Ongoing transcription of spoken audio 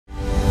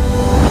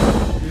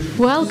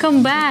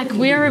Welcome back.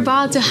 We are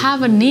about to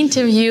have an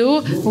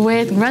interview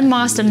with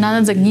Grandmaster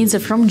Nana Dzagnidze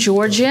from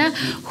Georgia,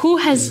 who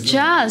has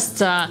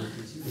just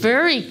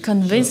very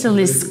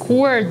convincingly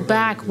scored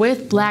back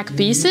with black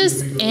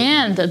pieces,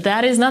 and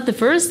that is not the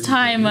first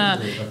time,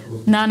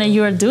 Nana,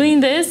 you are doing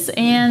this,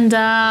 and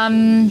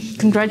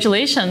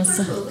congratulations.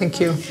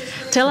 Thank you.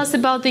 Tell us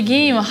about the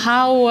game.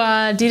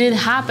 How did it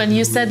happen?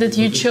 You said that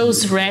you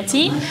chose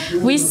Reti.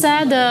 We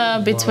said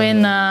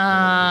between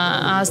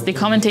us, the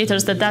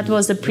commentators, that that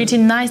was a pretty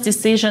nice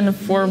decision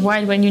for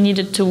white when you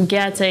needed to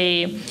get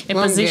a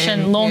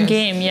long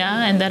game,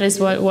 yeah, and that is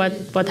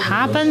what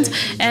happened.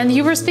 And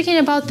you were speaking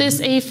about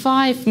this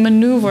A5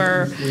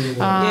 maneuver.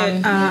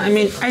 I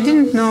mean, I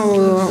didn't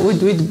know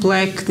with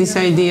black this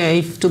idea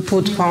if to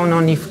put pawn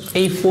on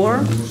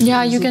A4.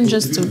 Yeah, you can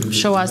just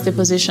show us the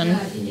position.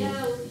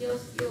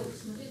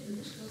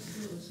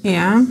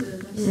 Yeah,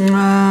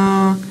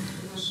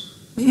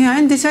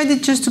 I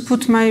decided just to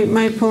put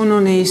my pawn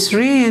on A3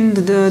 and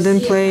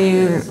then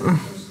play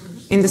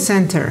in the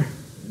center.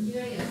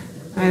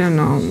 I don't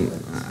know.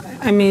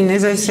 I mean,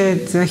 as I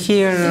said,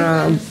 here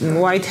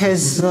white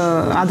has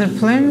other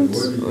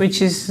plans,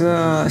 which is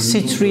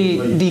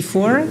C3,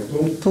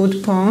 D4,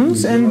 put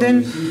pawns, and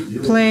then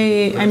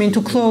play, I mean,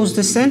 to close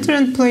the center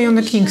and play on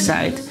the king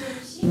side.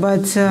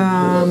 But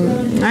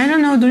I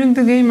don't know, during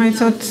the game I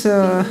thought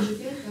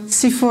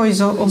C4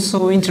 is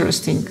also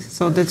interesting,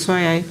 so that's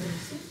why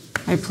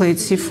I played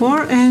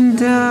C4,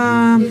 and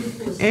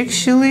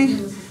actually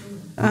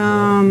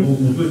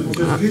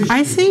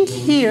I think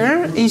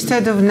here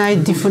instead of knight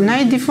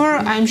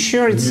d4, I'm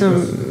sure it's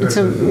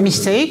a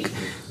mistake.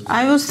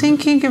 I was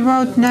thinking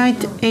about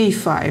knight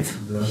a5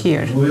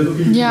 here.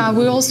 Yeah,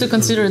 we also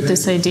considered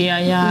this idea.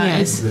 Yeah.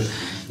 Yes,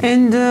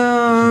 and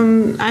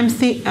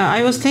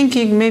I was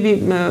thinking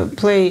maybe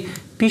play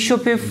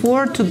bishop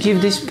f4 to give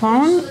this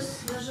pawn.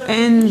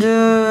 And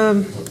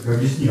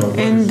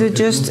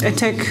just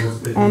attack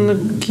on the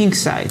king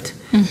side.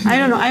 I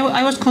don't know.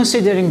 I was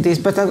considering this,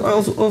 but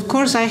of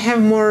course I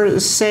have more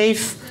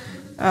safe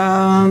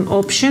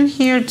option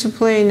here to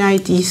play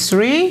knight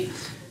e3,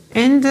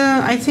 and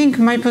I think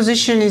my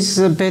position is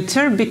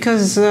better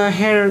because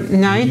her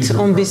knight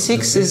on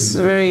b6 is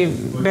very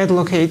bad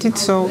located.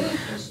 So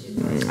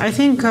I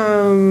think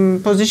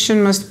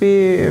position must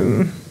be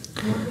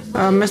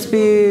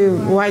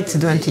white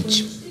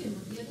advantage.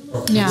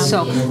 Yeah.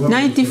 So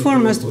knight d4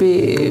 must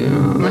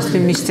be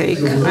mistake,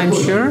 I'm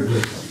sure.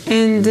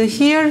 And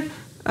here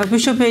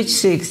bishop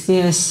h6,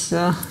 yes,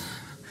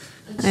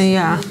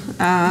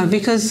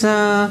 because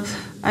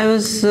I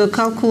was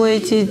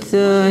calculated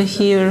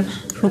here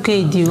rook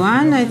a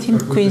d1, I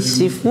think queen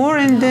c4,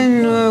 and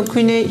then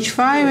queen h5,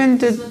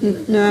 and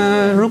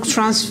rook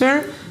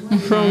transfer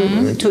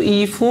from to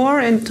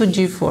e4 and to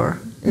g4.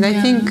 And I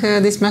think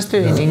this must be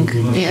winning.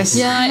 Yes.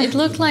 Yeah, it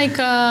looked like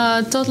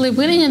totally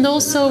winning, and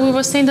also we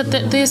were saying that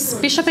this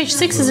bishop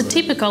h6 is a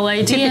typical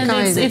idea.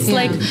 It's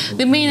like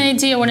the main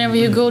idea whenever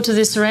you go to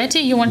this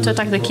Reti, you want to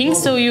attack the king,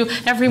 so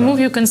every move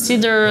you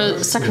consider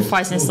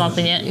sacrificing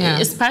something,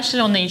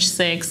 especially on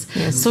h6.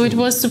 Yes. So it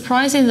was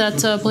surprising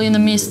that Polina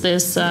missed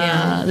this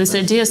this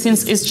idea,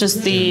 since it's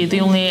just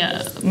the only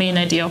main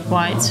idea of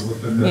white.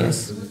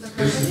 Yes.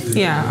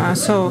 Yeah.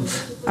 So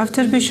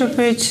after bishop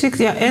h6,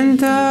 and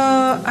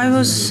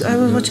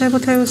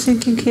what I was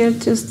thinking here.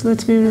 Just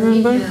let me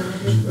remember.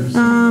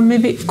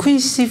 Maybe queen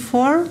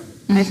c4.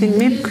 I think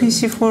maybe queen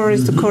c4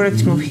 is the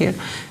correct move here,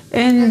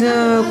 and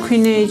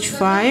queen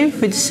h5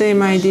 with the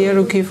same idea,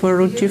 rook e4,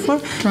 rook g4.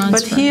 Transfer.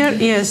 But here,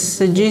 yes,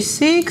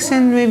 g6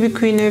 and maybe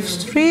queen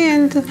f3,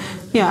 and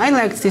I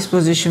liked this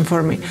position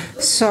for me.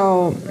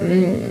 So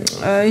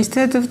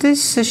instead of this,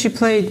 she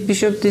played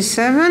bishop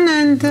d7,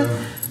 and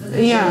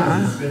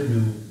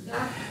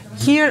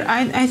here,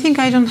 I think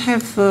I don't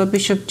have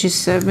bishop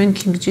g7,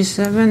 king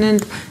g7,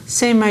 and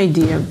same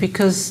idea,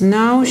 because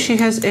now she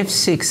has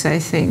f6, I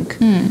think.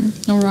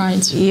 All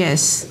right.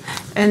 Yes,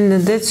 and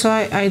that's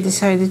why I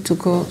decided to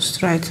go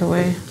straight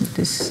away with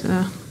this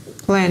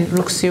plan,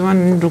 rook c1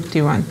 and rook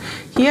d1.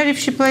 Here, if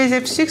she plays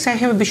f6, I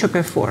have bishop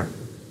f4.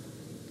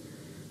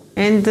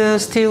 And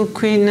still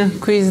queen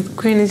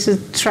is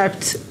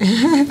trapped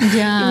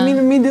in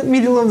the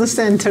middle of the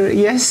center,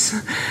 yes.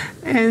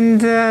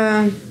 And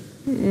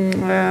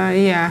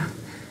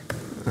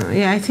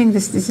I think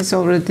this is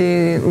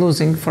already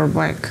losing for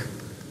black.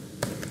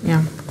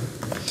 Yeah.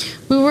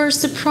 We were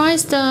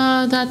surprised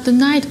that the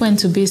knight went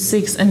to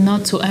b6 and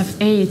not to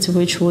f8,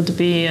 which would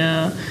be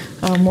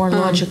more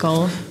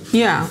logical.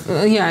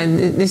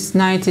 This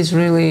knight is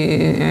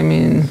really, I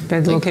mean,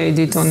 bad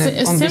located on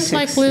it on seems b6,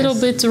 like a little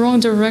bit the wrong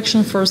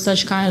direction for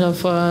such kind of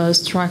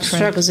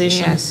structure and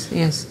position.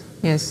 Yes,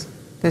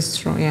 that's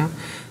true, yeah.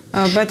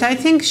 But I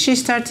think she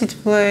started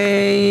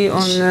play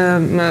on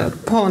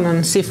pawn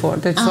on c4.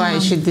 That's why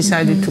she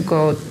decided to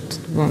go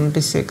on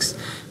b6.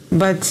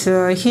 But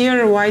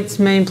here, white's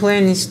main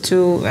plan is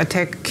to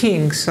attack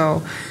king.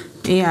 So,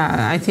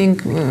 I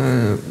think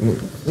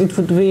it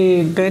would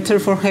be better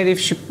for her if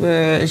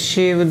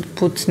she would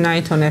put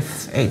knight on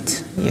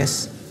f8.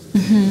 Yes.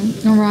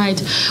 All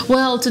right.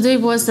 Well, today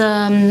was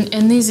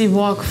an easy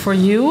walk for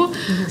you.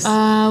 Yes.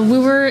 We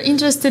were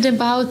interested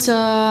about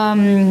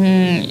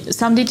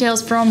some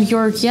details from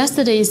your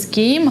yesterday's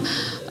game.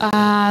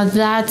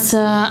 That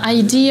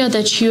idea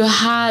that you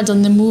had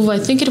on the move, I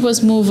think it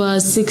was move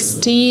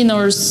 16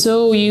 or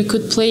so, you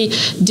could play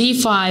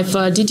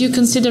d5. Did you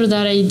consider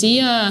that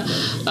idea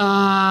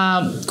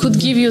could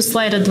give you a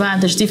slight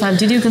advantage, d5?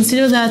 Did you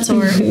consider that?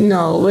 Or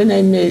No, when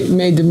I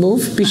made the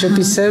move, bishop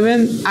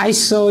e7, I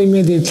saw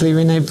immediately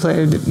when I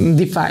played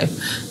d5.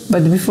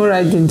 But before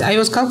I didn't. I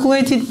was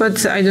calculated,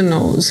 but I don't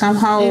know.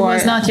 Somehow it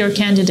was not your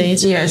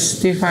candidate.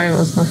 Yes, d5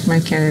 was not my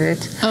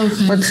candidate.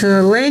 Okay. But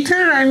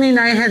later, I mean,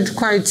 I had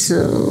quite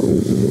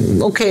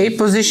okay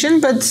position,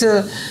 but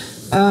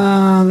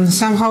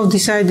somehow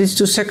decided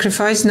to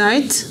sacrifice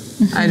knight.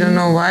 I don't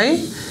know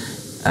why.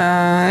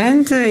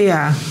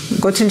 Yeah,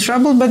 got in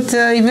trouble, but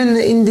even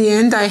in the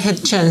end I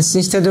had chance.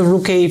 Instead of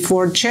rook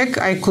a4 check,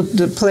 I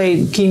could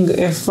play king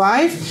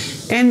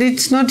f5, and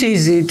it's not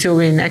easy to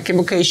win.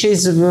 Okay,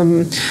 she's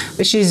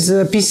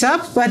piece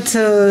up, but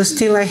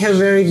still I have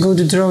very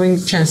good drawing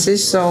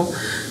chances. So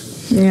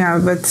yeah,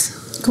 but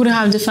could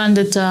have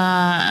defended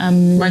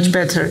much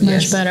better.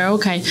 Much better.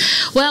 Okay.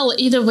 Well,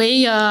 either way,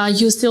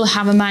 you still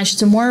have a match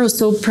tomorrow.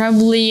 So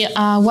probably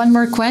one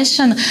more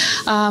question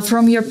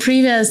from your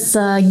previous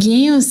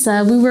games.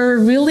 We were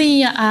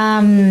really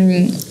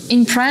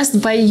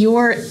impressed by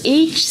your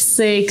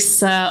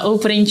h6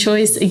 opening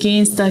choice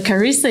against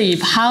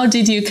Karisaev. How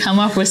did you come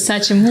up with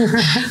such a move?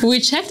 We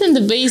checked in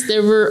the base.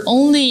 There were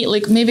only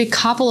like maybe a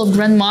couple of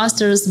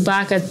grandmasters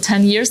back at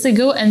 10 years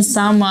ago, and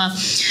some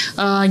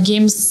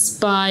games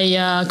by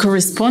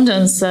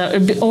correspondence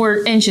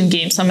or ancient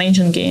games, some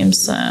ancient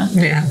games.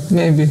 Yeah,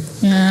 maybe.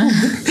 Yeah,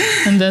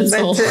 and that's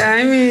but, all.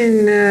 I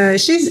mean,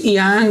 she's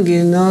young,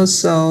 you know,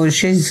 so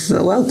she's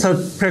well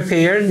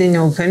prepared in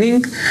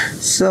opening.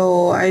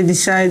 So I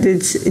decided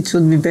it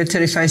would be better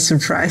if I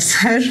surprised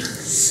her.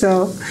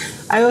 So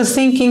I was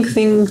thinking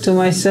to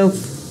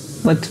myself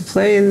what to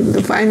play,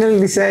 and finally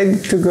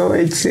decided to go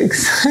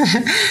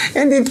h6.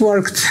 And it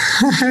worked.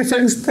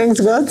 thanks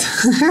God.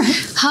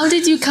 How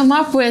did you come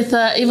up with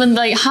even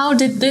like how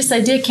did this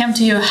idea come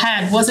to your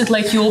head? Was it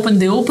like you opened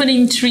the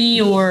opening tree,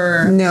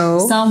 or no,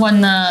 someone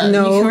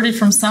no, you heard it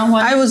from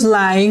someone? I was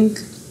lying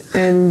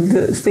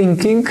and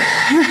thinking.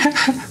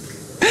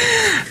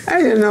 I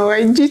don't know,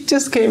 it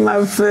just came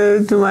up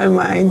to my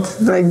mind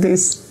like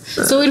this.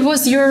 So it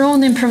was your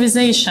own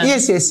improvisation?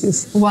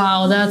 Yes.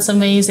 Wow, that's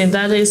amazing.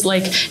 That is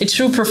like a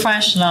true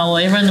professional.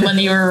 Even when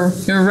you're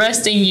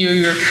resting,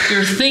 you're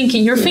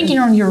thinking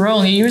on your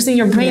own. You're using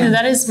your brain, and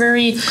that is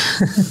very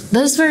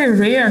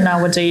rare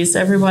nowadays.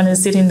 Everyone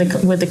is sitting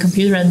with the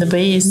computer and the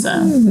base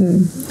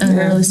and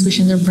rarely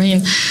switching their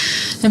brain.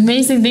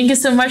 Amazing. Thank you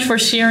so much for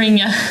sharing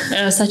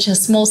such a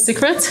small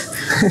secret.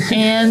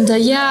 And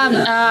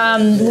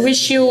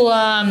wish you,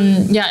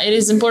 it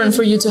is important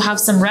for you to have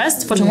some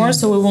rest for tomorrow,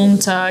 so we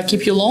won't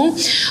keep you long.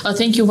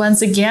 Thank you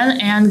once again,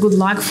 and good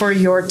luck for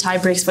your tie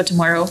breaks for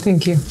tomorrow.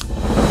 Thank you.